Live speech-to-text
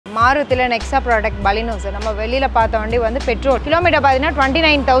மாருதில Nexa product Baleno sir. நம்ம வெளியில பார்த்த வண்டி வந்து பெட்ரோல் கிலோமீட்டர் பார்த்தீங்கன்னா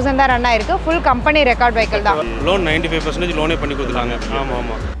 29,000 தான் ரன் ஆயிருக்கு. ஃபுல் கம்பெனி ரெக்கார்ட் வெஹிக்கிள் தான். லோன் 95% லோனே பண்ணி கொடுத்துட்டாங்க.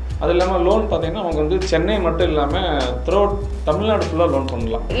 ஆமாம். அது இல்லாமல் லோன் பார்த்தீங்கன்னா அவங்க வந்து சென்னை மட்டும் இல்லாமல் த்ரூஅவுட் தமிழ்நாடு ஃபுல்லாக லோன்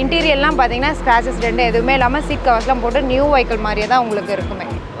பண்ணலாம். இன்டீரியர்லாம் பார்த்தீங்கன்னா ஸ்க்ராச்சஸ் ரெண்டு எதுவுமே இல்லாமல் சீட் கவர்ஸ்லாம் போட்டு நியூ வெஹிக்கிள் மாதிரியே தான் உங்களுக்கு இருக்குமே.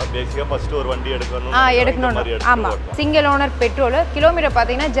 பேசிக்காக ஃபர்ஸ்ட் ஒரு வண்டி எடுக்கணும். ஆமாம். சிங்கிள் ஓனர் பெட்ரோல் கிலோமீட்டர்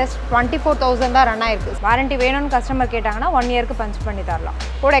பார்த்தீங்கன்னா ஜஸ்ட் 24,000 தான் ரன் ஆயிருக்கு. வாரண்டி வேணும்னு கஸ்டமர் கேட்டாங்கன்னா 1 இயருக்கு பஞ்ச் பண்ணி தரலாம்.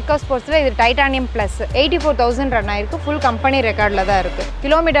 கூட எக்கோ ஸ்போர்ட்ஸில் இது டைட்டானியம் ப்ளஸ் 84,000 ரன் ஆயிருக்கு. ஃபுல் கம்பெனி ரெக்கார்டில் தான் இருக்குது.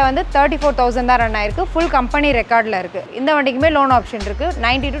 கிலோமீட்டர் வந்து 34,000 தான் ரன் ஆயிருக்கு. ஃபுல் கம்பெனி ரெக்கார்டில் இருக்குது. இந்த வண்டிக்குமே லோன் ஆப்ஷன் இருக்குது.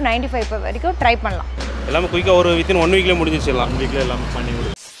 90 to 95 வரைக்கும் ட்ரை பண்ணலாம். எல்லாமே குயிக்காக ஒரு வித்தின் 1 வீக்லேயே முடிஞ்சிச்சிடலாம். 1 வீக்லேயே எல்லாமே பண்ணி கொடுக்கும்.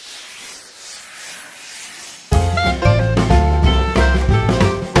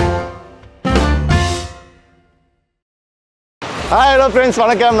 ஹலோ ஃப்ரெண்ட்ஸ்,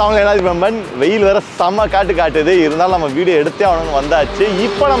 வணக்கம். நான் எல்லாரும் மெம்பன். வெயில் வேறு செம்ம காட்டுது. இருந்தாலும் நம்ம வீடியோ எடுத்தே ஆகணும்னு வந்தாச்சு.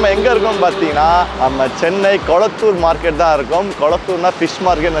 இப்போ நம்ம எங்கே இருக்கோம்னு பார்த்தீங்கன்னா நம்ம சென்னை கொளத்தூர் மார்க்கெட் தான் இருக்கோம். கொளத்தூர்னா ஃபிஷ்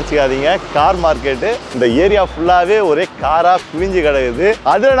மார்க்கெட்னு வச்சுக்காதீங்க, கார் மார்க்கெட்டு. இந்த ஏரியா ஃபுல்லாகவே ஒரே காராக குவிஞ்சு கிடக்குது.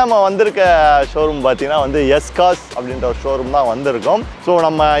 அதில் நம்ம வந்திருக்க ஷோரூம் பார்த்தீங்கன்னா வந்து எஸ்காஸ் அப்படின்ற ஒரு ஷோரூம் தான் வந்திருக்கோம். ஸோ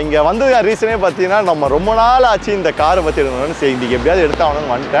நம்ம இங்கே வந்ததுக்கு ரீசனே பார்த்தீங்கன்னா நம்ம ரொம்ப நாள் ஆச்சு இந்த காரை பற்றி எடுக்கணும்னு சரி இன்றைக்கி எப்படியாவது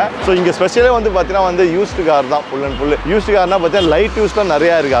எடுத்தாகணும்னு வந்துட்டேன். ஸோ இங்கே ஸ்பெஷலே வந்து பார்த்தீங்கன்னா வந்து யூஸ்டு கார் தான், full and full used Karnaugh பார்த்தீங்கன்னா லைட் யூஸ்லாம்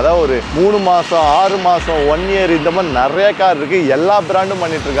நிறையா இருக்குது. அதாவது ஒரு 3 மாதம் 6 மாதம் 1 இயர் இந்த மாதிரி நிறைய கார் இருக்குது. எல்லா பிராண்டும்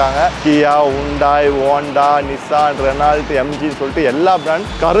பண்ணிகிட்ருக்காங்க. கியா, உண்டாய், ஹோண்டா, நிசான், ரெனால்ட், எம்ஜின்னு சொல்லிட்டு எல்லா பிராண்ட்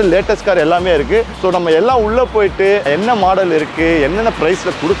காரும் லேட்டஸ்ட் கார் எல்லாமே இருக்குது. ஸோ நம்ம எல்லாம் உள்ளே போயிட்டு என்ன மாடல் இருக்குது, என்னென்ன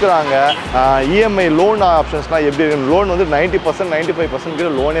ப்ரைஸில் கொடுக்குறாங்க, இஎம்ஐ லோன் ஆப்ஷன்ஸ்லாம் எப்படி இருக்குது, லோன் வந்து 90% 95%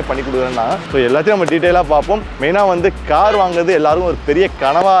 லோனே பண்ணி கொடுக்குறேன்னா ஸோ எல்லாத்தையும் நம்ம டீட்டெயிலாக பார்ப்போம். மெயினாக வந்து கார் வாங்குறது எல்லாரும் ஒரு பெரிய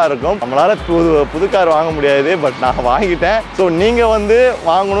கனவாக இருக்கும். நம்மளால் புது கார் வாங்க முடியாது, பட் நான் வாங்கிட்டேன். ஸோ நீங்கள் வந்து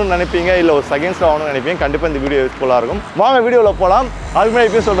வாங்கணும்னு நினைப்பீங்க, இல்லை ஒரு செகண்ட்ஸில் வாங்கணும்னு நினைப்பீங்க. கண்டிப்பாக இந்த வீடியோ யூஸ்ஃபுல்லாக இருக்கும். வாங்க வீடியோவில் போகலாம். அதுக்கு முன்னாடி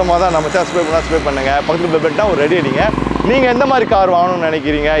எப்பயும் சொல்கிற மாதிரி தான் நம்ம சப்ஸ்கிரைப் பண்ணுங்கள். பக்கத்தில் பெல் பட்டன் ஒரு ரெடி அடிங்க. நீங்கள் எந்த மாதிரி கார் வாங்கணும்னு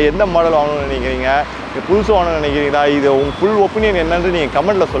நினைக்கிறீங்க, எந்த மாடல் வாங்கணும்னு நினைக்கிறீங்க, புதுசு வாங்கணும்னு நினைக்கிறீங்களா, இது உங்கள் ஃபுல் ஒப்பீனியன் என்னன்னு நீங்கள்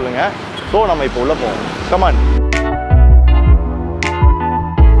கமெண்ட்டில் சொல்லுங்கள். ஸோ நம்ம இப்போ உள்ளே போவோம். கமெண்ட்.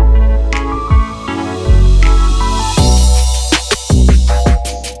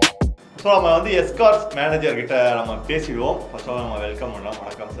 ஸோ நம்ம வந்து எஸ்கார்ஸ் மேனேஜர் கிட்ட நம்ம பேசிடுவோம். ஃபர்ஸ்ட் ஆஃப் ஆல் நம்ம வெல்கம் பண்ணலாம்.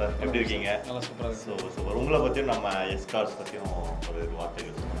 வணக்கம் சார், எப்படி இருக்கீங்க? நல்லா சூப்பராக. சூப்பர். உங்களை பற்றியும் நம்ம எஸ்கார்ஸ் பற்றியும் ஒரு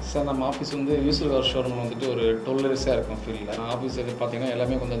வார்த்தைகள் சார். நம்ம ஆஃபீஸ் வந்து யூஸ்வல் கார் ஷோரூம் வந்துட்டு ஒரு 12 இயர்ஸாக இருக்கும் ஃபீல்டில். ஆஃபீஸ் இது பார்த்தீங்கன்னா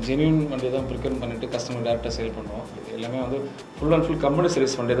எல்லாமே கொஞ்சம் ஜென்யூன் வண்டி தான் ப்ரிஃபர் பண்ணிவிட்டு கஸ்டமர் டேரெக்டாக சேல் பண்ணுவோம். எல்லாமே வந்து full and full company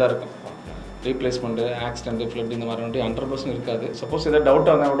service வண்டி தான் இருக்கும். ரீப்ளேஸ்மெண்ட்டு, ஆக்சிடென்ட், ஃப்ளட் இந்த மாதிரி வண்டி 100% இருக்காது. சப்போஸ் எதாவது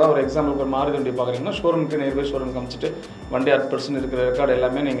டவுட்டாக இருந்தால் கூட ஒரு எக்ஸாம்பிளுக்கு ஒரு மாருதி வண்டி பார்க்குறீங்கன்னா ஷோரூமுக்கு நியர்பை ஷோரூம் காமிச்சிட்டு வண்டி 100% இருக்கிற ரெக்கார்டு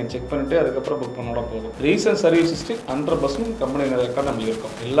எல்லாமே நீங்கள் செக் பண்ணிவிட்டு அதுக்கப்புறம் புக் பண்ணோட போதும். Recent service history 100% company record நம்மளுக்கு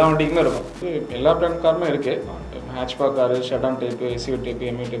இருக்கும். எல்லா வண்டிக்குமே இருக்கும். எல்லா பிராண்ட் காருமே இருக்குது. Hatchback car, sedan type, SUV type,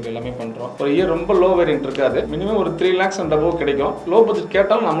 mu type எல்லாமே பண்ணுறோம். ஒரு இயர் ரொம்ப லோ வேரியன்ட் இருக்காது. மினிமம் ஒரு 3 lakhs அண்ட் அபோவ் கிடைக்கும். லோ பட்ஜெட்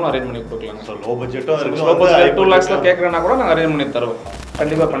கேட்டாலும் நம்மளும் அரேஞ்ச் பண்ணி கொடுக்கலாங்க. ஸோ லோ பட்ஜெட்டும் இருக்குது. லோ பட்ஜெட் 2 lakhs கேட்குறேன்னா கூட நாங்கள் அரேஞ்ச் பண்ணி தருவோம்.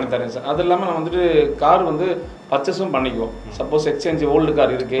 கண்டிப்பாக பண்ணி தரேன் சார். அது இல்லாமல் நான் வந்துட்டு கார் வந்து பர்ச்சேஸும் பண்ணிக்குவோம். சப்போஸ் எக்ஸ்சேஞ்ச் ஓல்டு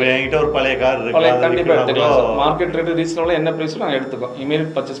கார் இருக்குது, என்கிட்ட ஒரு பழைய கார் இருக்குது, கண்டிப்பாக எடுத்துக்கலாம் சார். மார்க்கெட் ரேட்டு ரீசனபிளாக என்ன ப்ரைஸும் நாங்கள் எடுத்துக்கோம்.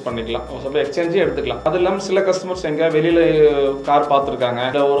 இமீடியட் பர்ச்சேஸ் பண்ணிக்கலாம். சப்போஸ் எக்ஸ்சேஞ்சே எடுத்துக்கலாம். அது இல்லாமல் சில கஸ்டமர்ஸ் எங்கே வெளியில் கார் பார்த்துருக்காங்க,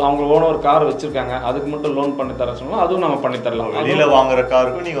 இல்லை ஒரு அவங்க ஓன ஒரு கார் வச்சிருக்காங்க, அதுக்கு மட்டும் லோன் பண்ணி தர சொன்னால் அதுவும் நம்ம பண்ணி தரலாம். வெளியில் வாங்குற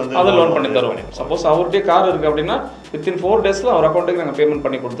காருக்கும் நீங்கள் வந்து அதை லோன் பண்ணி தருவோம். சப்போஸ் அவர்கிட்டயே கார் இருக்குது அப்படின்னா வித்தின் 4 days அவர் அக்கௌண்ட்டுக்கு நாங்கள் பேமெண்ட்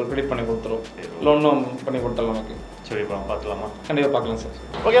பண்ணி கொடுத்துருவோம், கிரெடிட் பண்ணி கொடுத்துருவோம். லோனும் பண்ணி கொடுத்துடலாம். நமக்கு சரி, இப்போ பார்க்கலாமா? கண்டிப்பாக பார்க்கலாம் சார்.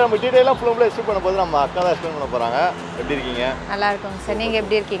 ஓகே, நம்ம டீட்டெயிலாக ஃபுல்லாக எக்ஸ்பிளைன் பண்ண போது நம்ம அக்கா தான் எக்ஸ்பிளைன் பண்ண போகிறாங்க. எப்படி இருக்கீங்க? நல்லா இருக்கும் சார். நீங்கள்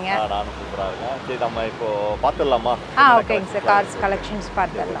எப்படி இருக்கீங்க? நானும் சூப்பராக இருக்கேன். சரி, நம்ம இப்போ பார்த்துடலாமா? ஓகேங்க சார். கார்ஸ் கலெக்ஷன்ஸ்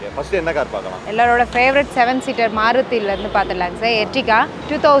பார்த்துடலாம். ஃபர்ஸ்ட் என்ன கார் பார்க்கலாம்? எல்லாரோட favourite 7 seater மாருதியிலேருந்து பார்த்துடலாங்க sir. Ertiga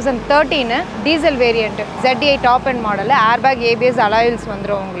 2013 diesel variant ZDI top and model, airbag, ABS, அலாயில்ஸ்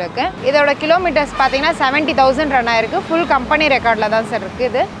வந்துடும் உங்களுக்கு. இதோட கிலோமீட்டர்ஸ் பார்த்தீங்கன்னா 70,000 ரன் ஆயிருக்கு. ஃபுல் கம்பெனி ரெக்கார்டில் தான் சார்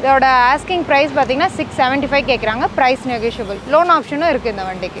இருக்குது. இதோட ஆஸ்கிங் ப்ரைஸ் பார்த்தீங்கன்னா 675 கேட்குறாங்க. Price negotiable. லோன் ஆப்ஷனும் இருக்குது இந்த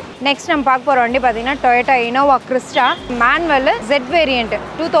வண்டிக்கு. நெக்ஸ்ட் நம்ம பார்க்க போகிற வண்டி பார்த்தீங்கன்னா Toyota Innova Crysta manual Z variant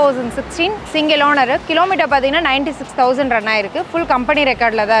 2016 single owner. Kilometre பார்த்தீங்கன்னா 96,000 ரன் ஆயிருக்கு. ஃபுல் கம்பெனி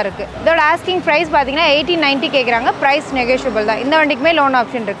ரெக்கார்டில் தான் இருக்குது. இதோட ஆஸ்கிங் ப்ரைஸ் பார்த்தீங்கன்னா 1890 கேட்குறாங்க. ப்ரைஸ் நெகோஷியபிள் தான். இந்த வண்டிக்குமே லோன்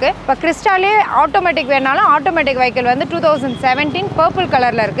ஆப்ஷன் இருக்குது. இப்போ கிறிஸ்டாலே ஆட்டோமேட்டிக் வேணாலும் ஆட்டோமேட்டிக் வெஹிக்கிள் வந்து 2017 பர்பிள்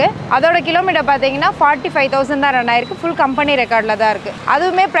கலரில் இருக்குது. அதோட கிலோமீட்டர் பார்த்தீங்கன்னா 45,000 தான் ரன் ஆயிருக்கு. ஃபுல் கம்பெனி ரெக்கார்டில் தான் இருக்குது.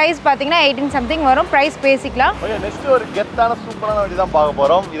 அதுவுமே ப்ரைஸ் பார்த்தீங்கன்னா 18 சம்திங் வரும். ப்ரைஸ் பேசிக்கலாம். நெக்ஸ்ட் ஒரு கெத்தான சூப்பரான வண்டி தான் பார்க்க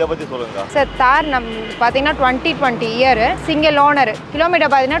போறோம். இத பத்தி சொல்லுங்க சார். தார் பாத்தீங்கன்னா 2020 இயர், சிங்கிள் ஓனர்,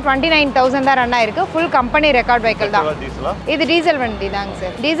 கிலோமீட்டர் பாத்தீங்கன்னா 29,000 தான் ரன் ஆயிருக்கு. ஃபுல் கம்பெனி ரெக்கார்ட் வெஹிக்கிள் தான். இது டீசல் வண்டி தாங்க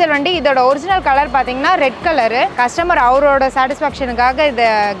சார். டீசல் வண்டி. இதோட ஒரிஜினல் கலர் பாத்தீங்கன்னா ரெட் கலர். கஸ்டமர் அவரோட சாட்டிஸ்ஃபேக்ஷனுக்காக இது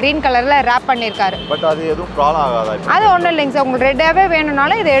கிரீன் கலர்ல ரேப் பண்ணிருக்காரு. பட் அது எதுவும் ப்ராப்ளம் ஆகாதா? அது ஒன்றும் இல்லைங்க சார். உங்களுக்கு ரெட்டாவே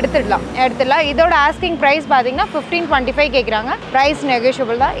வேணும்னாலும் இதை எடுத்துடலாம். இதோட ஆஸ்கிங் பிரைஸ் பாத்தீங்கன்னா 1525 கேட்குறாங்க. பிரைஸ்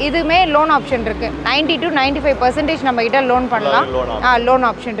நெகோஷியபிள் தான். இதுமே லோன் ஆப்ஷன் இருக்கு. 90 to 95% நம்ம கிட்ட லோன் பண்ணலாம். லோன்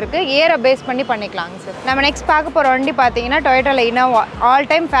ஆப்ஷன் இருக்கு. இயரை பேஸ் பண்ணி பண்ணிக்கலாங்க சார். நம்ம நெக்ஸ்ட் பார்க்க போற வண்டி பாத்தீங்கன்னா டொயோட்டால Innova, all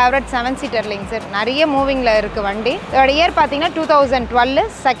time favourite 7 சீட்டர்லிங்க sir. நிறைய மூவிங்ல இருக்கு வண்டி. இதோட இயர் பாத்தீங்கன்னா 2012,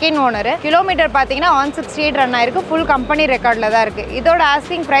 செகண்ட் ஓனர். கிலோமீட்டர் பாத்தீங்கன்னா 168 ரன் ஆயிருக்கு. ஃபுல் கம்பெனி ரெக்கார்ட்ல தான் இருக்கு. இதோட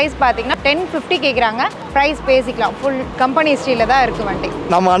ஆஸ்கிங் பிரைஸ் பாத்தீங்கன்னா 1050 கேட்குறாங்க. பிரைஸ் பேசிக்கலாம். ஃபுல் கம்பெனி ஸ்டீல தான் இருக்கு வண்டி.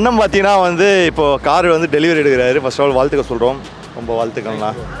 நம்ம அண்ணன் பார்த்தீங்கன்னா வந்து இப்போ கார் வந்து டெலிவரி எடுக்கிறாரு. ஃபர்ஸ்ட் ஆஃப் ஆல் வாழ்த்துக்க சொல்கிறோம். ரொம்ப வாழ்த்துக்கங்களா.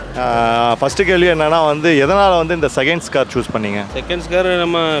 ஃபஸ்ட்டு கேள்வி என்னன்னா வந்து எதனால் வந்து இந்த செகண்ட்ஸ் கார் சூஸ் பண்ணீங்க? செகண்ட்ஸ் கார்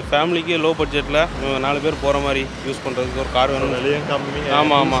நம்ம ஃபேமிலிக்கு லோ பட்ஜெட்டில் 4 பேர் போகிற மாதிரி யூஸ் பண்ணுறதுக்கு ஒரு கார் வேணும். விலையும் கம்மி.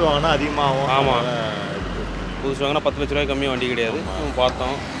 ஆமாம் ஆனால் அதிகமாகும். ஆமாம், புதுசு வாங்கினா 10 லட்ச ரூபாய் கம்மியாக வண்டி கிடையாது.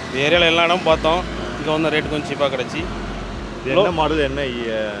 பார்த்தோம் ஏரியாவில் எல்லா இடமும் பார்த்தோம். இங்கே வந்து ரேட் கொஞ்சம் சீப்பாக கிடச்சி. என்ன மாடல், என்ன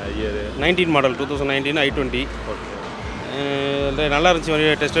இயர்? 19 model, 2019 i20. நல்லா இருந்துச்சு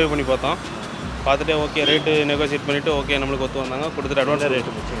வண்டி. டெஸ்ட் ட்ரைவ் பண்ணி பார்த்தோம். பார்த்துட்டு ஓகே ரேட்டு நெகோசியேட் பண்ணிவிட்டு ஓகே நம்மளுக்கு ஒத்து வந்தாங்க. கொடுத்துட்டு அட்வான்ஸ்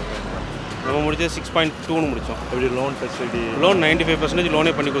ரேட்டு முடிச்சுங்க. நம்ம முடிச்சது 6.2 முடித்தோம். எப்படி லோன் ஃபெசிலிட்டி? லோன் 95%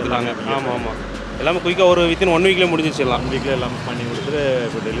 லோனே பண்ணி கொடுத்துட்டாங்க. ஆமாம். எல்லாமே குயிக்காக ஒரு வித்தின் 1 வீக்லேயே முடிஞ்சிச்சிடலாம். 1 வீக்கில் எல்லாமே பண்ணி கொடுத்துட்டு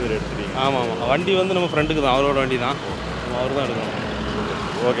இப்போ டெலிவரி எடுத்துட்டீங்க. ஆமாம். வண்டி வந்து நம்ம ஃப்ரெண்டுக்கு தான், அவரோட வண்டி தான். அவர் தான் எடுக்கணும்.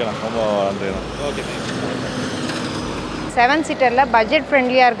 ஓகேண்ணா, ரொம்ப நன்றிண்ணா. Okay, thank you. 7 சீட்டரில் பட்ஜெட்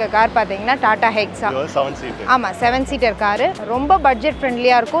ஃப்ரெண்ட்லியாக இருக்க கார் பார்த்தீங்கன்னா டாடா ஹெக்ஸா. 7 சீட்டர். ஆமாம், 7 சீட்டர் காரு. ரொம்ப பட்ஜெட்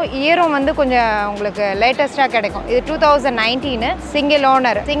ஃப்ரெண்ட்லியாக இருக்கும். இயரும் வந்து கொஞ்சம் உங்களுக்கு லேட்டஸ்ட்டாக கிடைக்கும். இது 2019 சிங்கிள்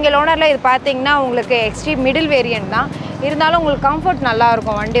ஓனர். சிங்கிள் ஓனரில் இது பார்த்தீங்கன்னா உங்களுக்கு எக்ஸ்ட்ரீம் மிடில் வேரியன்ட் தான். இருந்தாலும் உங்களுக்கு கம்ஃபர்ட்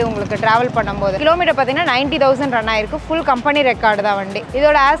நல்லாயிருக்கும் வண்டி உங்களுக்கு ட்ராவல் பண்ணும்போது. கிலோமீட்டர் பார்த்தீங்கன்னா 90,000 ரன் ஆயிருக்கு. ஃபுல் கம்பெனி ரெக்கார்டு தான் வண்டி.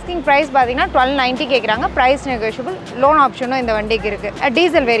 இதோட ஆஸ்கிங் ப்ரைஸ் பார்த்தீங்கன்னா 1290 கேட்குறாங்க. Price negotiable. லோன் ஆப்ஷனும் இந்த வண்டிக்கு இருக்குது.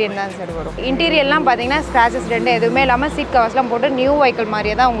 டீசல் வேரியன்ட் தான் சார் வரும். இன்டீரியர்லாம் பார்த்தீங்கன்னா ஸ்க்ராச்சஸ் ரெண்டு எதுவுமே இல்லாமல் சீட் கவர்ஸ்லாம் போட்டு நியூ வெஹிக்கிள்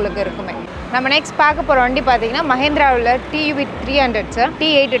மாதிரியே தான் உங்களுக்கு இருக்குமே. நம்ம நெக்ஸ்ட் பார்க்க போகிற வண்டி பார்த்தீங்கன்னா மஹேந்திராவில் TUV 300 sir.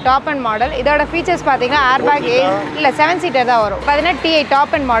 T8 top and model. இதோட ஃபீச்சர்ஸ் பார்த்தீங்கன்னா ஏர்பேக் இல்லை 7 சீட்டர் தான் வரும். பார்த்தீங்கன்னா T8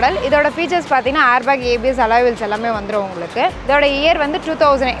 டாப் அண்ட் மாடல். இதோட ஃபீச்சர்ஸ் பார்த்தீங்கன்னா ஏர்பேக், ABS, அலாய்வில்ஸ் எல்லாமே வந்துடும் உங்களுக்கு. இதோட இயர் வந்து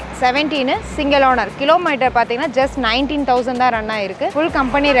 2017 சிங்கிள் ஓனர். கிலோமீட்டர் பார்த்தீங்கன்னா ஜஸ்ட் 19,000 தான் ரன் ஆயிருக்கு. ஃபுல்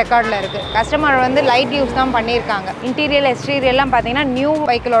கம்பெனி ரெக்கார்டில் இருக்குது. கஸ்டமர் வந்து லைட் யூஸ் தான் பண்ணியிருக்காங்க. இன்டீரியர் எக்ஸ்டீரியர்லாம் பார்த்தீங்கன்னா நியூ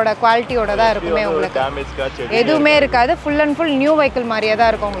வெஹிக்கிளோட குவாலிட்டியோட தான் இருக்குமே உங்களுக்கு. எதுவுமே இருக்காது. Full and full new vehicle மாதிரியே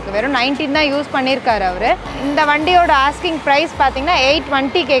தான் இருக்கும் உங்களுக்கு. வெறும் 19 யூஸ் பண்ணியிருக்காரு அவரு. இந்த வண்டியோட ஆஸ்கிங் பிரைஸ் பார்த்தீங்கன்னா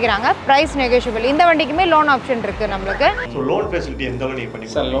 820 கேட்குறாங்க. Price negotiable. இந்த வண்டிக்குமே லோன் ஆப்ஷன் இருக்கு நம்மளுக்கு. லோன் ஃபெசிலிட்டி எந்த அளவு நீங்கள் பண்ணி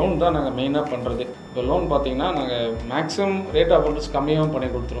சார்? லோன் தான் நாங்கள் மெயினாக பண்ணுறது. இப்போ லோன் பார்த்தீங்கன்னா நாங்கள் மேக்ஸிமம் ரேட் ஆஃப் இன்ட்ரெஸ்ட் கம்மியாகவும் பண்ணி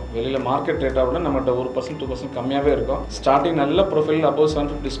கொடுத்துருவோம். வெளியில் மார்க்கெட் ரேட்டாக விட நம்மகிட்ட 1% 2% கம்மியாகவே இருக்கும். ஸ்டார்டிங் நல்ல ப்ரொஃபைல் அபோவ்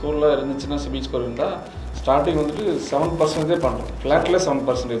 750 ஸ்கோரில் இருந்துச்சுன்னா, சிபில் ஸ்கோர் இருந்தால் ஸ்டார்டிங் வந்துட்டு 7% பண்ணுறோம். ஃப்ளாட்டில்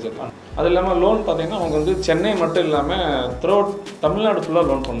 7%. அது இல்லாமல் லோன் பார்த்தீங்கன்னா அவங்க வந்து சென்னை மட்டும் இல்லாமல் த்ரூ அவுட் தமிழ்நாடு ஃபுல்லாக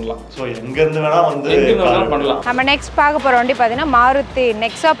லோன் பண்ணலாம். ஸோ எங்கேருந்து வேணால் வந்து பண்ணலாம். நம்ம நெக்ஸ்ட் பார்க்க போகிற வண்டி பார்த்தீங்கன்னா மாருதி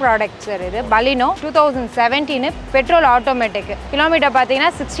நெக்ஸா ப்ராடக்ட் சார். இது பலினோ 2017 பெட்ரோல் ஆட்டோமேட்டிக். கிலோமீட்டர் பார்த்தீங்கன்னா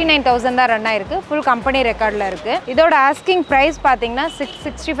 69,000 தான் ரன் ஆயிருக்கு. ஃபுல் கம்பெனி ரெக்கார்டில் இருக்குது. இதோட ஆஸ்கிங் ப்ரைஸ் பார்த்தீங்கன்னா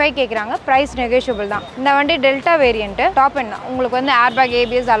 665 கேட்குறாங்க. ப்ரைஸ் நெகோஷியபிள் தான். இந்த வண்டி டெல்டா வேரியன்ட் டாப் எண்ட். உங்களுக்கு வந்து ஏர்பேக்,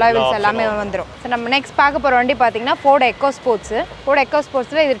 ABS, அலாய்வில்ஸ் எல்லாமே வந்துடும். ஸோ நம்ம நெக்ஸ்ட் பார்க்க போகிற வண்டி பார்த்தீங்கன்னா fort echo sports. Fort echo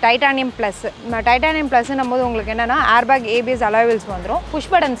ஸ்போர்ட்ஸில் இது டைட்டானியம் ப்ளஸ். டைட்டானியம் ப்ளஸ்னும் போது உங்களுக்கு என்னன்னா ஏர்பேக், ABS, அலாய்வில்ஸ் வந்துடும். புஷ்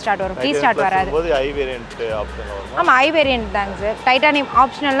பட்டன் ஸ்டார்ட் வரும். கீ ஸ்டார்ட் வராது. ஆமாம், ஐ வேரியன்ட் தாங்க சார். டைட்டானியம்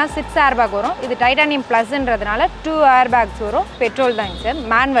ஆப்ஷனல்னால் 6 ஏர்பேக் வரும். இது டைட்டானியம் ப்ளஸ்ன்றதுனால 2 ஏர்பேக்ஸ் வரும். பெட்ரோல் தாங்க சார்.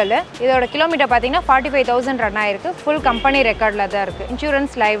 மேனுவல். இதோட கிலோமீட்டர் பார்த்தீங்கன்னா 45,000 ரன் ஆயிருக்கு. ஃபுல் கம்பெனி ரெக்கார்டில் தான் இருக்குது.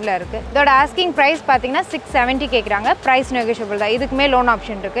 இன்சூரன்ஸ் லைவ்ல இருக்குது. இதோட ஆஸ்கிங் ப்ரைஸ் பார்த்தீங்கன்னா 670 கேட்குறாங்க. ப்ரைஸ் நெகோஷியபிள் தான். இதுக்குமே லோன்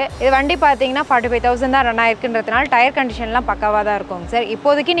ஆப்ஷன் இருக்குது. இது வண்டி பார்த்தீங்கன்னா 45,000 தான் ரன் ஆயிருக்குன்றதுனால டயர் கண்டிஷன்லாம் பக்காவாக தான் இருக்கும் சார்.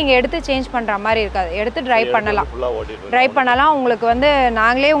 இப்போதைக்கு நீங்கள் எடுத்து சேஞ்ச் பண்ணுற மாதிரி இருக்காது. எடுத்து ட்ரைவ் பண்ணலாம். உங்களுக்கு வந்து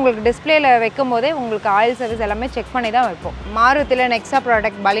நாங்களே உங்களுக்கு டிஸ்பிளேல வைக்கும் போதே உங்களுக்கு ஆயில் சர்வீஸ் எல்லாமே செக் பண்ணி தான் வைப்போம். மாருதியில் நெக்ஸா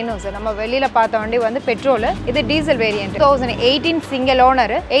ப்ராடக்ட் பலினோ சார். நம்ம வெளியில் பார்த்த வண்டி வந்து பெட்ரோல். இது diesel variant. 2018 single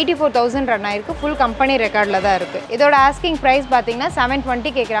owner. 84,000 run ஆயிருக்கு. ஃபுல் கம்பெனி ரெக்கார்டில் தான் இருக்குது. இதோட ஆஸ்கிங் ப்ரைஸ் பார்த்தீங்கன்னா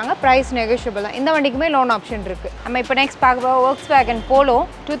 720 கேட்குறாங்க. ப்ரைஸ் நெகோஷியபிள் தான். இந்த வண்டிக்குமே லோன் ஆப்ஷன் இருக்குது. நம்ம இப்போ நெக்ஸ்ட் பார்க்க Volkswagen Polo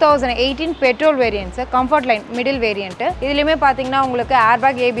 2018 petrol petrol variants, comfort line middle variant. இதுலயுமே பாத்தீங்கன்னா உங்களுக்கு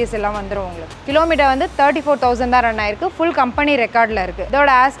ஏர்பேக் ஏபிஎஸ் எல்லாம் வந்துரும் உங்களுக்கு. கிலோமீட்டர் வந்து 34,000 தான் ரன் ஆயிருக்கு. ஃபுல் கம்பெனி ரெக்கார்ட்ல இருக்கு. இதோட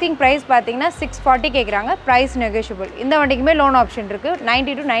ஆஸ்கிங் பிரைஸ் பாத்தீங்கன்னா 640 கேக்குறாங்க. Price negotiable. இந்த வண்டிக்குமே லோன் ஆப்ஷன் இருக்கு.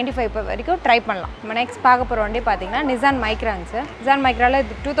 90 to 95 வரைக்கும் ட்ரை பண்ணலாம். நம்ம நெக்ஸ்ட் பார்க்க போற வண்டி பாத்தீங்கன்னா Nissan microns. Nissan மைக்ரால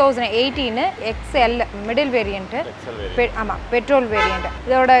 2018 XL middle variant. ஆமா பெட்ரோல் வேரியன்ட்.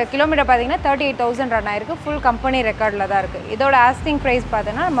 இதோட கிலோமீட்டர் பாத்தீங்கன்னா 38,000 ரன் ஆயிருக்கு. ஃபுல் கம்பெனி ரெக்கார்ட்ல தான் இருக்கு. இதோட ஆஸ்கிங் பிரைஸ்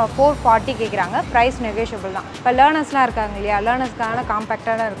பார்த்தீங்கன்னா நம்ம 440 கேட்குறாங்க. ப்ரைஸ் நெகோஷியபிள் தான். இப்போ லேர்னர்ஸ்லாம் இருக்காங்க இல்லையா, லேர்னர்ஸ்க்கான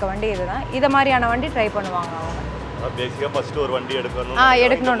காம்பேக்டான இருக்க வண்டி இதுதான். இதை மாதிரியான வண்டி ட்ரை பண்ணுவாங்க அவங்க. பேசிக்கா ஃபர்ஸ்ட் ஒரு வண்டி எடுக்கணும்.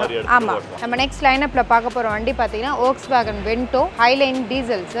 எடுக்கணும். ஆமா. நம்ம நெக்ஸ்ட் லைனப்ல பார்க்க போற வண்டி பாத்தீங்கன்னா Volkswagen Vento Highline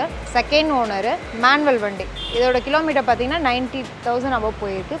diesels, second owner, manual வண்டி. இதோட கிலோமீட்டர் பாத்தீங்கன்னா 90,000 above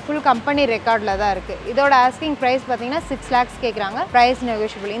போயிருக்கு. ஃபுல் கம்பெனி ரெக்கார்ட்ல தான் இருக்கு. இதோட ஆஸ்கிங் பிரைஸ் பாத்தீங்கன்னா 6 lakhs கேக்குறாங்க. Price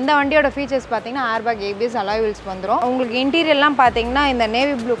negotiable. இந்த வண்டியோட ஃபீச்சர்ஸ் பாத்தீங்கன்னா ஏர்பேக், ஏபிஎஸ், அலாய் வீல்ஸ் வந்துரும். உங்களுக்கு இன்டீரியர்லாம் பாத்தீங்கன்னா இந்த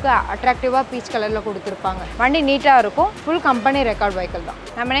நேவி ப்ளூக்கு அட்ராக்டிவா பீச் கலர்ல கொடுத்துருப்பாங்க. வண்டி நீட்டா இருக்கும். ஃபுல் கம்பெனி ரெக்கார்ட் வெஹிக்கிள் தான்.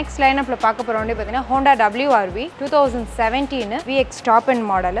 நம்ம நெக்ஸ்ட் லைனப்ல பார்க்க போற வண்டி பாத்தீங்கன்னா Honda WRV 2017 VX top and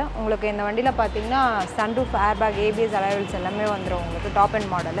model. உங்களுக்கு இந்த வண்டியில் பார்த்தீங்கன்னா சன்ரூஃப், ஏர்பேக், ஏபிஎஸ், அலாய்வல்ஸ் எல்லாமே வந்துடும் உங்களுக்கு. Top and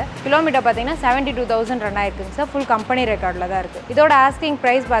model. கிலோமீட்டர் பார்த்தீங்கன்னா 72,000 ரன் ஆயிருக்குங்க சார். ஃபுல் கம்பெனி ரெக்கார்டில் தான் இருக்குது. இதோட ஆஸ்கிங்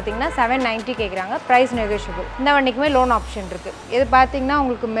ப்ரைஸ் பார்த்தீங்கன்னா 790 கேட்குறாங்க. Price negotiable. இந்த வண்டிக்குமே லோன் ஆப்ஷன் இருக்குது. இது பார்த்தீங்கன்னா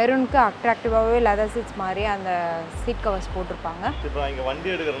உங்களுக்கு மெரூனுக்கு அட்ராக்டிவாகவே லெதர் சீட்ஸ் மாதிரி அந்த சீட் கவர்ஸ் போட்டிருப்பாங்க. இப்போ இங்கே வண்டி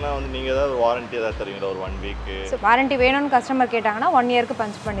எடுக்கிறதுனா வந்து நீங்கள் ஏதாவது வாரண்டி ஏதாவது தருவீங்களா? ஒரு 1 வீக் வாரண்டி வேணும்னு கஸ்டமர் கேட்டாங்கன்னா 1 இயருக்கு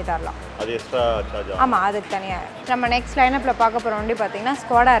பஞ்ச் பண்ணி தரலாம். அது எக்ஸ்ட்ரா சார்ஜ்? ஆமாம், அதுக்கு தனியாக. நம்ம நெக்ஸ்ட் லைனப்பில் பார்க்க போகிற வண்டி பார்த்தீங்கன்னா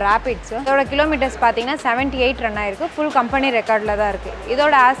ஸ்கோடா ரேபிட்ஸ். இதோட கிலோமீட்டர்ஸ் பார்த்தீங்கன்னா 78 ரன் ஆயிருக்கு. ஃபுல் கம்பெனி ரெக்கார்டில் தான் இருக்குது.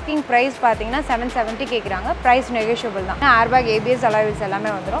 இதோட ஆஸ்கிங் ப்ரைஸ் பார்த்தீங்கன்னா 770 கேட்குறாங்க. ப்ரைஸ் நெகோஷியபிள் தான். ஏர்பேக், ஏபிஎஸ், அலாய்வல்ஸ்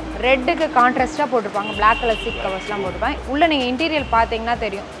எல்லாமே வந்துடும். ரெட்டுக்கு கான்ட்ராஸ்ட்டாக போட்டிருப்பாங்க. பிளாக் கலர் சீட் கவர்ஸ்லாம் போட்டிருப்பாங்க. உள்ளே நீங்கள் இன்டீரியர் பார்த்தீங்கன்னா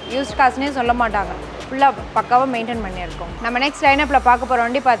தெரியும். யூஸ்ட் காசுனே சொல்ல மாட்டாங்க. ஃபுல்லாக பக்காவாக மெயின்டைன் பண்ணியிருக்கோம். நம்ம நெக்ஸ்ட் லைனப்பில் பார்க்க போகிற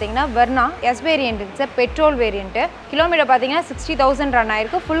வண்டி பார்த்தீங்கன்னா Verna S variant sir. Petrol variant. Kilometre பார்த்தீங்கன்னா 60,000 ரன்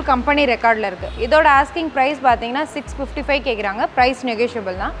ஆயிருக்கு. ஃபுல் கம்பெனி ரெக்கார்டில் இருக்குது. இதோட ஆஸ்கிங் ப்ரைஸ் பார்த்தீங்கன்னா 655 கேட்குறாங்க. ப்ரைஸ்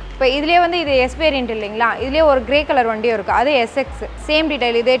நெகோஷியபிள் தான். இப்போ இதுலேயே வந்து இது எஸ் வேரியன்ட் இல்லைங்களா, இதுலேயே ஒரு கிரே கலர் வண்டியும் இருக்குது. அது எஸ்எக்ஸ். Same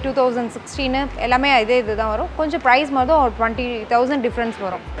detail. இதே 2016 எல்லாமே இதே இது தான் வரும். கொஞ்சம் ப்ரைஸ் மட்டும் ஒரு 20,000 டிஃப்ரென்ஸ்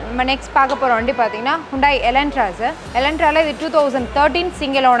வரும். நம்ம நெக்ஸ்ட் பார்க்க போகிற வண்டி பார்த்தீங்கன்னா Hyundai Elantra சார். எலன்ட்ராவில் இது 2013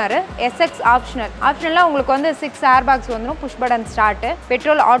 சிங்கிள் ஓனர், எஸ்எக்ஸ் ஆப்ஷனல். ஆப்ஷனலாக உங்களுக்கு வந்து 6 ஏர் பேக்ஸ் வந்துடும். Push button start.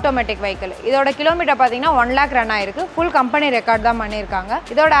 Petrol automatic vehicle. இதோட கிலோமீட்டர் பார்த்தீங்கன்னா 1 lakh ரன் ஆயிருக்கு. ஃபுல் கம்பெனி ரெக்கார்ட் தான் பண்ணியிருக்காங்க.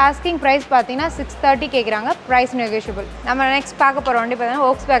 இதோட ஆஸ்கிங் ப்ரைஸ் பார்த்தீங்கன்னா 630 கேட்குறாங்க. Price negotiable. நம்ம நெக்ஸ்ட் பார்க்க போகிற வண்டி பார்த்தீங்கன்னா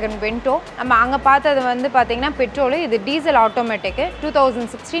Volkswagen Vento. நம்ம அங்கே பார்த்தது வந்து பார்த்தீங்கன்னா பெட்ரோல். இது diesel automatic.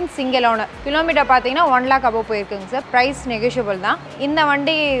 2016 single owner. Kilometre பார்த்தீங்கன்னா 1 lakh above போயிருக்குங்க sir. Price negotiable தான். இந்த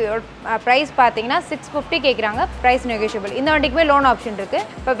வண்டி ப்ரைஸ் பார்த்தீங்கன்னா 650 கேட்குறாங்க. Price negotiable. இந்த வண்டிக்குமே லோன் ஆப்ஷன் இருக்குது.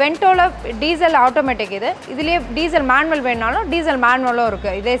 இப்போ வென்டோவில் டீசல் ஆட்டோமேட்டிக். இதுலயே டீசல் மேனுவல் வேணாலும் டீசல் மேனுவலும்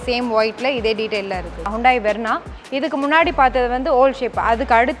இருக்குது. இதே சேம் ஒயிட்டில் இதே டீட்டெயிலில் இருக்குது. Hyundai Verna. இதுக்கு முன்னாடி பார்த்தது வந்து ஓல்ட் ஷேப்.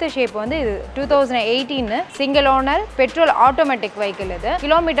 அதுக்கு அடுத்த ஷேப் வந்து இது 2018 single owner petrol automatic vehicle. இது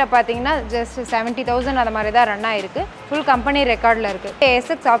கிலோமீட்டர் பார்த்தீங்கன்னா ஜஸ்ட் 70,000 அந்த மாதிரி தான் ரன் ஆயிருக்கு. ஃபுல் கம்பெனி ரெக்கார்டில் இருக்குது.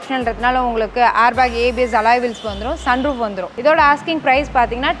 எஸ்எக்ஸ் ஆப்ஷனல்ன்றதுனால உங்களுக்கு ஏர்பேக், ஏபிஎஸ், அலாய் வீல்ஸ் வந்துடும். சன்ரூஃப் வந்துடும். இதோட ஆஸ்கிங் ப்ரைஸ்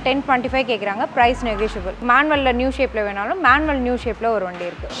பார்த்தீங்கன்னா 1025 கேட்குறாங்க. Price negotiable. மேனுவலில் நியூ ஷேப்பில் வேணாலும் மேனுவல் நியூ ஷேப்பில் ஒரு வண்டி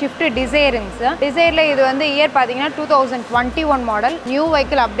இருக்குது. Shift டிசைருங்க sir. டிசைரில் இது வந்து இயர் பார்த்தீங்கன்னா 2021 மாடல். நியூ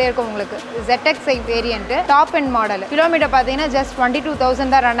வெஹிக்கிள் அப்படியே இருக்கும் உங்களுக்கு. ZXi variant. Top and model. Kilometre பார்த்தீங்கன்னா ஜஸ்ட்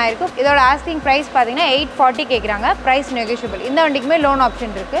 22,000 தான் ரன் ஆயிருக்கு. இதோட ஆஸ்கிங் ப்ரைஸ் பார்த்தீங்கன்னா 840 கேட்குறாங்க. Price negotiable. இந்த வண்டிக்குமே லோன்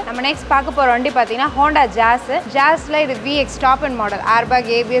ஆப்ஷன் இருக்குது. நம்ம நெக்ஸ்ட் பார்க்க போகிற வண்டி பார்த்தீங்கன்னா Honda Jazz. ஜாஸில் இது VX top and model. Airbag,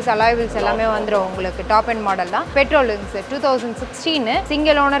 ABS, alloy wheels எல்லாமே வந்துடும் உங்களுக்கு. டாப் அண்ட் மாடல் தான். பெட்ரோலுங்க sir. 2016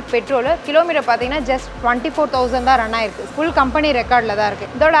 single owner petrol. Kilometre பார்த்தீங்கன்னா ஜஸ்ட் 24,000 தான் ரன் ஆயிருக்கு. ஃபுல் கம்பெனி ரெக்கார்டில் தான்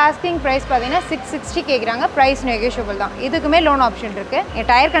இருக்குது. இதோட ஆஸ்கிங் ப்ரைஸ் பார்த்தீங்கன்னா 660 கேட்குறாங்க. ப்ரைஸ் நெகோஷியபிள் தான். இதுக்குமே லோன் ஆப்ஷன் இருக்குது.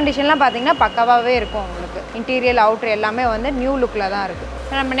 டயர் கண்டிஷன்லாம் பார்த்தீங்கன்னா பக்காவாகவே இருக்கும் உங்களுக்கு. இன்டீரியர் அவுட்ரு எல்லாமே வந்து நியூ லுக்கில் தான் இருக்குது.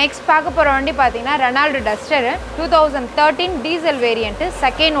 நம்ம நெக்ஸ்ட் பார்க்க போகிற வண்டி பார்த்தீங்கன்னா Renault Duster 2013 diesel variant.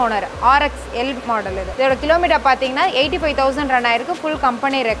 Second owner RX L model. இதோட கிலோமீட்டர் பார்த்தீங்கன்னா 85,000 ரன் ஆயிருக்கு. ஃபுல்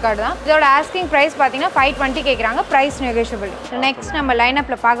கம்பெனி ரெக்கார்டு தான். இதோட ஆஸ்கிங் ப்ரைஸ் பார்த்தீங்கன்னா 520 கேட்குறாங்க. Price negotiable. நெக்ஸ்ட் நம்ம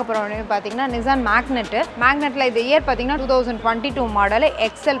லைனப்பில் பார்க்க போகிற வண்டி பார்த்தீங்கன்னா நிசான் மேக்னெட்டில் இது இயர் பார்த்தீங்கன்னா 2022 model.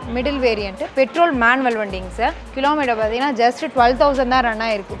 XL middle variant. Petrol manual வண்டிங்க சார். கிலோமீட்டர் பார்த்தீங்கன்னா ஜஸ்ட் 12,000 தான் ரன்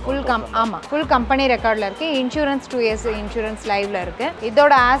ஆயிருக்கு. ஃபுல் கம்பெனி ரெக்கார்டில் இருக்குது. இன்சூரன்ஸ் 2 years இன்சூரன்ஸ் லைவ்ல இருக்குது.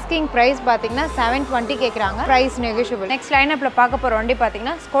 இதோட ஆஸ்கிங் பிரைஸ் பார்த்தீங்கன்னா 720 கேட்குறாங்க. Price negotiable. நெக்ஸ்ட் லைனப்பில் பார்க்க போகிற வண்டி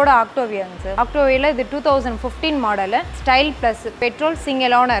பார்த்தீங்கன்னா ஸ்கோடா ஆக்டோவியாங்க சார். ஆக்டோவியாவில் இது 2015 model, style plus, petrol,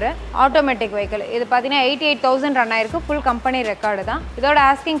 single owner, automatic vehicle. இது பார்த்தீங்கன்னா 88,000 ரன் ஆயிருக்கு. ஃபுல் கம்பெனி ரெக்கார்டு தான். இதோட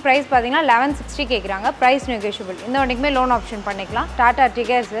ஆஸ்கிங் ப்ரைஸ் பார்த்தீங்கன்னா 1160 கேட்குறாங்க. Price negotiable. இந்த வண்டிக்குமே லோன் ஆப்ஷன் பண்ணிக்கலாம். டாடா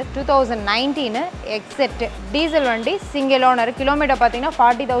டியாகோ 2019 எக்ஸெட் டீசல் வண்டி, சிங்கிள் ஓனர், கிலோமீட்டர் பார்த்தீங்கன்னா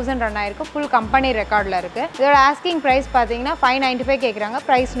 40,000 ரன் ஆயிருக்கு. ஃபுல் கம்பெனி ரெக்கார்டில் இருக்குது. இதோட ஆஸ்கிங் ப்ரைஸ் பார்த்தீங்கன்னா 595 கேட்குறாங்க.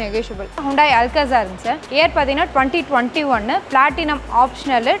 Price negotiable. Hyundai அல்காசாருங்க sir. Year பார்த்தீங்கன்னா 2021 platinum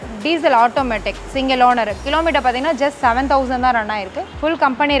optional diesel automatic single owner, kilometre பார்த்தீங்கன்னா ஜஸ்ட் 7,000 தான் ரன் ஆயிருக்கு. ஃபுல்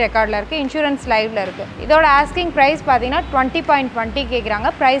கம்பெனி ரெக்கார்டில் இருக்குது. இன்சூரன்ஸ் லைவ்ல இருக்குது. இதோட ஆஸ்கிங் ப்ரைஸ் பார்த்தீங்கன்னா 20.20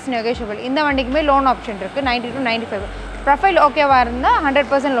 கேட்குறாங்க. Price negotiable. இந்த வண்டிக்குமே லோன் ஆப்ஷன் இருக்குது. 90 to 95. ப்ரொஃபைல் ஓகேவாக இருந்தால்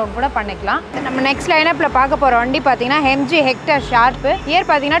 100% லோன் கூட பண்ணிக்கலாம். நம்ம நெக்ஸ்ட் லைனப்பில் பார்க்க போகிற வண்டி பார்த்தீங்கன்னா MG ஹெக்டர் ஷார்ப்பு. இயர்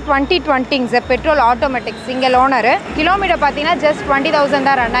பார்த்தீங்கன்னா 2020 sir. Petrol automatic single owner, kilometre பார்த்தீங்கன்னா ஜஸ்ட் 20,000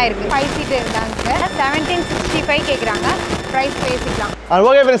 தான் ரன் ஆயிருக்கு. 5 சீட்டு இருந்தாங்க சார். 1765 கேட்குறாங்க. ப்ரைஸ் பேசிக்கலாம்.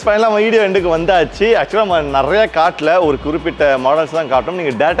 ஓகே ஃப்ரெண்ட்ஸ், ஃபைனலாக நம்ம வீடியோ எண்டுக்கு வந்தாச்சு. ஆக்சுவலாக நம்ம நிறைய காட்டில் ஒரு குறிப்பிட்ட மாடல்ஸ் தான் காட்டும்.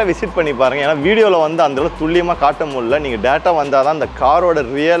 நீங்கள் டேட்டா விசிட் பண்ணி பாருங்கள். ஏன்னா வீடியோவில் வந்து அந்தளவு துல்லியமாக காட்ட முடியல. நீங்கள் டேட்டா வந்தால் தான் அந்த காரோட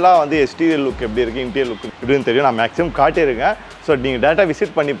ரியலாக வந்து எக்ஸ்டீரியர் லுக் எப்படி இருக்குது, இன்டீரியர் லுக் எப்படின்னு தெரியும். நான் மேக்ஸிமம் காட்டியிருக்கேன். ஸோ நீங்கள் டேட்டா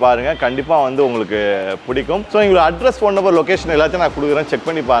விசிட் பண்ணி பாருங்கள். கண்டிப்பாக வந்து உங்களுக்கு பிடிக்கும். ஸோ எங்களோட அட்ரஸ், ஃபோன் நம்பர், லொக்கேஷன் எல்லாத்தையும் நான் கொடுக்குறேன். செக்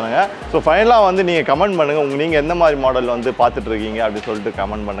பண்ணி பாருங்கள். ஸோ ஃபைனலாக வந்து நீங்கள் கமெண்ட் பண்ணுங்கள். நீங்கள் எந்த மாதிரி மாடல் வந்து பார்த்துட்ருக்கீங்க அப்படின்னு சொல்லிட்டு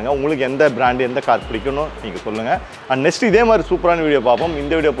கமெண்ட் பண்ணுங்கள். உங்களுக்கு எந்த பிராண்டு, எந்த கார் பிடிக்கணும் நீங்கள் சொல்லுங்கள். அண்ட் நெக்ஸ்ட் இதே மாதிரி சூப்பரான வீடியோ பார்ப்போம்.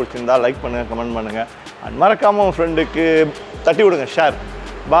 இந்த வீடியோ பிடிச்சிருந்தா லைக் பண்ணுங்கள், கமெண்ட் பண்ணுங்கள். அண்ட் மறக்காமல் உங்கள் ஃப்ரெண்டுக்கு தட்டி விடுங்க, ஷேர்.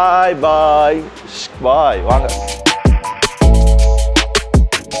 பாய் பாய் பாய். வாங்க.